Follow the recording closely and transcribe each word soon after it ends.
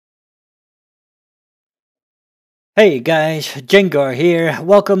Hey guys, Jengar here.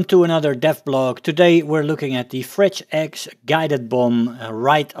 Welcome to another Devblog. Today we're looking at the Fritz-X guided bomb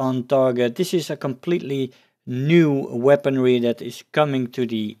right on target. This is a completely new weaponry that is coming to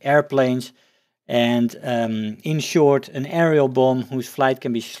the airplanes. And in short, an aerial bomb whose flight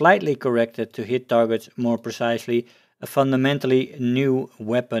can be slightly corrected to hit targets more precisely. A fundamentally new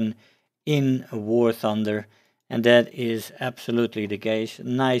weapon in War Thunder. And that is absolutely the case.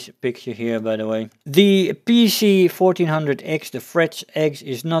 Nice picture here, by the way. The PC-1400X, the Fritz-X,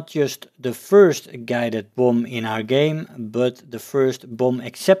 is not just the first guided bomb in our game, but the first bomb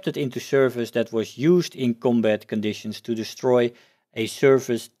accepted into service that was used in combat conditions to destroy a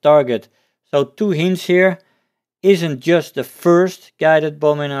surface target. So two hints here. Isn't just the first guided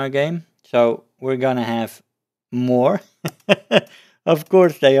bomb in our game, so we're gonna have more. Of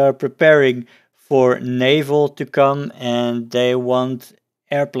course, they are preparing for naval to come, and they want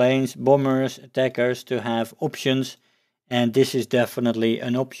airplanes, bombers, attackers to have options, and this is definitely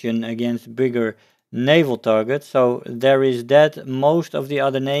an option against bigger naval targets. So there is that. Most of the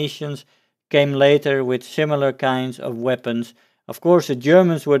other nations came later with similar kinds of weapons. Of course, the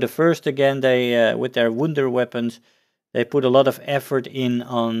Germans were the first again. They with their Wunder weapons, they put a lot of effort in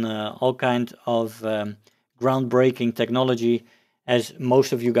on all kinds of groundbreaking technology. As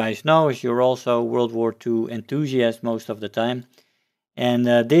most of you guys know, as you're also World War II enthusiasts most of the time. And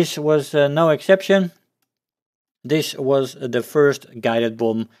this was no exception. This was the first guided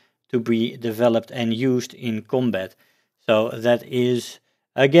bomb to be developed and used in combat. So that is,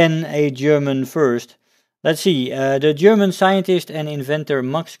 again, a German first. Let's see, the German scientist and inventor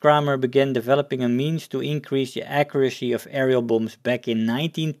Max Kramer began developing a means to increase the accuracy of aerial bombs back in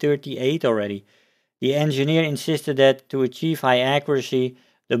 1938 already. The engineer insisted that to achieve high accuracy,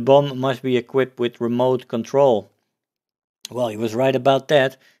 the bomb must be equipped with remote control. Well, he was right about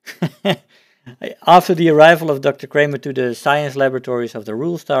that. After the arrival of Dr. Kramer to the science laboratories of the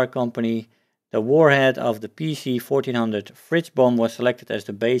Rulestar Company, the warhead of the PC-1400 Fritz bomb was selected as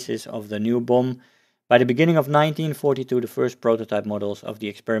the basis of the new bomb. By the beginning of 1942, the first prototype models of the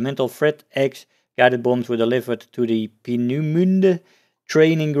experimental Fritz-X guided bombs were delivered to the Peenemünde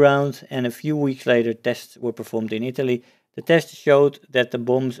training ground, and a few weeks later tests were performed in Italy. The tests showed that the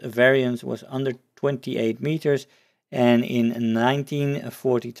bomb's variance was under 28 meters, and in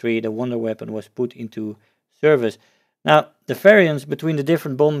 1943 the Wonder weapon was put into service. Now, the variance between the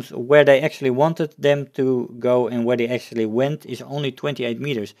different bombs, where they actually wanted them to go and where they actually went, is only 28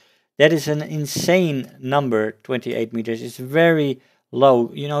 meters. That is an insane number, 28 meters. It's very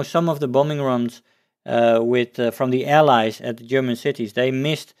low. You know, some of the bombing runs from the Allies at the German cities, they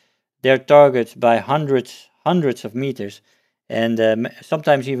missed their targets by hundreds of meters, and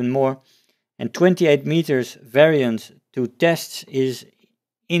sometimes even more. And 28 meters variance to tests is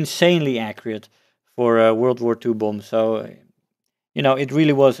insanely accurate for a World War II bomb. So, you know, it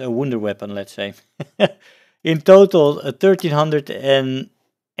really was a wonder weapon, let's say. In total,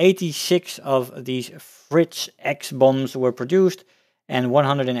 1,386 of these Fritz-X bombs were produced, and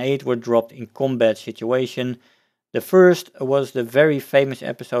 108 were dropped in combat situation. The first was the very famous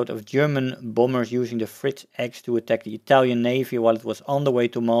episode of German bombers using the Fritz-X to attack the Italian Navy while it was on the way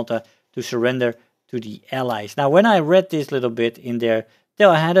to Malta to surrender to the Allies. Now, when I read this little bit in there,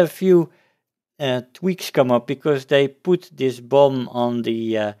 I had a few tweaks come up, because they put this bomb on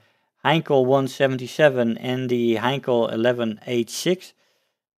the Heinkel 177 and the Heinkel 1186.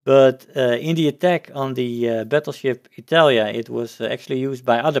 But in the attack on the battleship Italia, it was actually used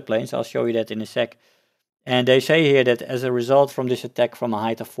by other planes. I'll show you that in a sec. And they say here that as a result from this attack from a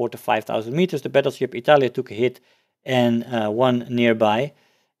height of 4,000 to 5,000 meters, the battleship Italia took a hit and one nearby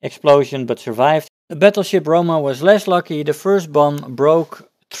explosion, but survived. The battleship Roma was less lucky. The first bomb broke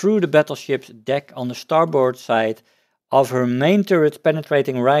through the battleship's deck on the starboard side of her main turret,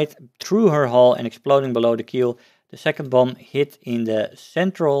 penetrating right through her hull and exploding below the keel. The second bomb hit in the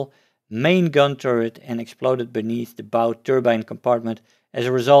central main gun turret and exploded beneath the bow turbine compartment. As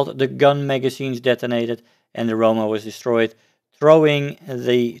a result, the gun magazines detonated and the Roma was destroyed, throwing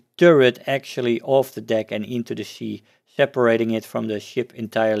the turret actually off the deck and into the sea, separating it from the ship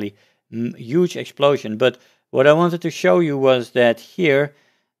entirely. Huge explosion. But what I wanted to show you was that here,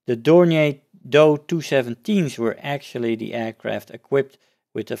 the Dornier Do 217s were actually the aircraft equipped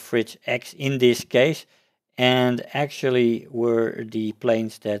with the Fritz-X in this case, and actually were the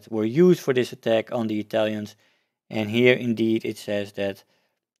planes that were used for this attack on the Italians. And here indeed it says that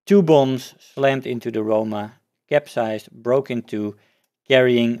two bombs slammed into the Roma, capsized, broke in two,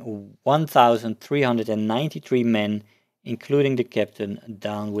 carrying 1,393 men, including the captain,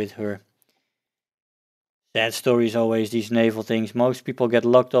 down with her. Sad stories always, these naval things. Most people get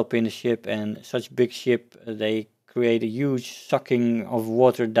locked up in the ship, and such big ship, they create a huge sucking of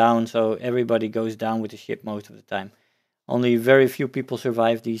water down, so everybody goes down with the ship most of the time. Only very few people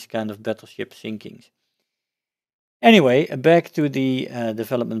survive these kind of battleship sinkings. Anyway, back to the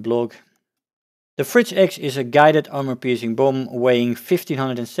development blog. The Fritz-X is a guided armor-piercing bomb weighing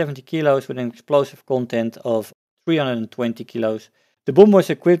 1570 kilos with an explosive content of 320 kilos. The bomb was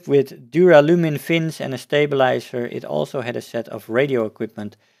equipped with duralumin fins and a stabilizer. It also had a set of radio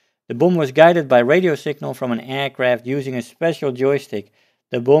equipment. The bomb was guided by radio signal from an aircraft using a special joystick.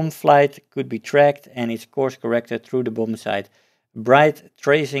 The bomb flight could be tracked and its course corrected through the bomb sight. Bright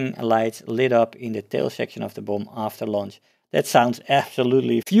tracing lights lit up in the tail section of the bomb after launch. That sounds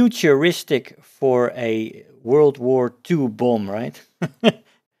absolutely futuristic for a World War II bomb, right?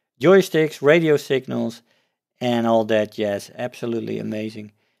 Joysticks, radio signals, and all that jazz. Absolutely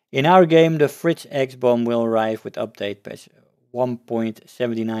amazing. In our game, the Fritz-X bomb will arrive with update patch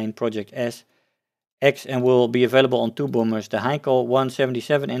 1.79 Project S X and will be available on two bombers, the Heinkel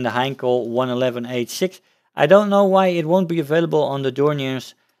 177 and the Heinkel 11186. I don't know why it won't be available on the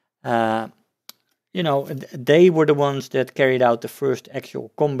Dorniers. You know, they were the ones that carried out the first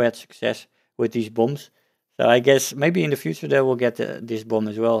actual combat success with these bombs. So I guess maybe in the future they will get this bomb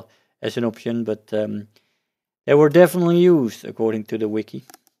as well as an option, but they were definitely used according to the wiki.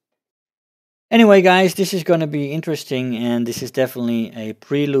 Anyway guys, this is going to be interesting, and this is definitely a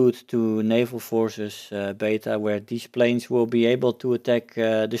prelude to Naval Forces beta, where these planes will be able to attack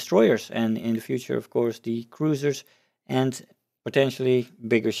destroyers, and in the future of course the cruisers and potentially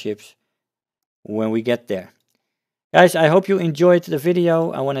bigger ships when we get there. Guys, I hope you enjoyed the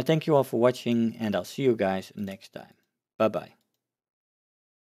video. I want to thank you all for watching, and I'll see you guys next time. Bye bye.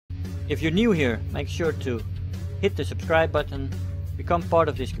 If you're new here, make sure to hit the subscribe button, become part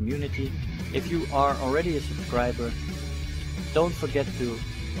of this community. If you are already a subscriber, don't forget to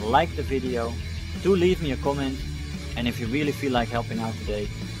like the video, do leave me a comment, and if you really feel like helping out today,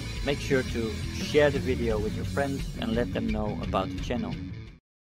 make sure to share the video with your friends and let them know about the channel.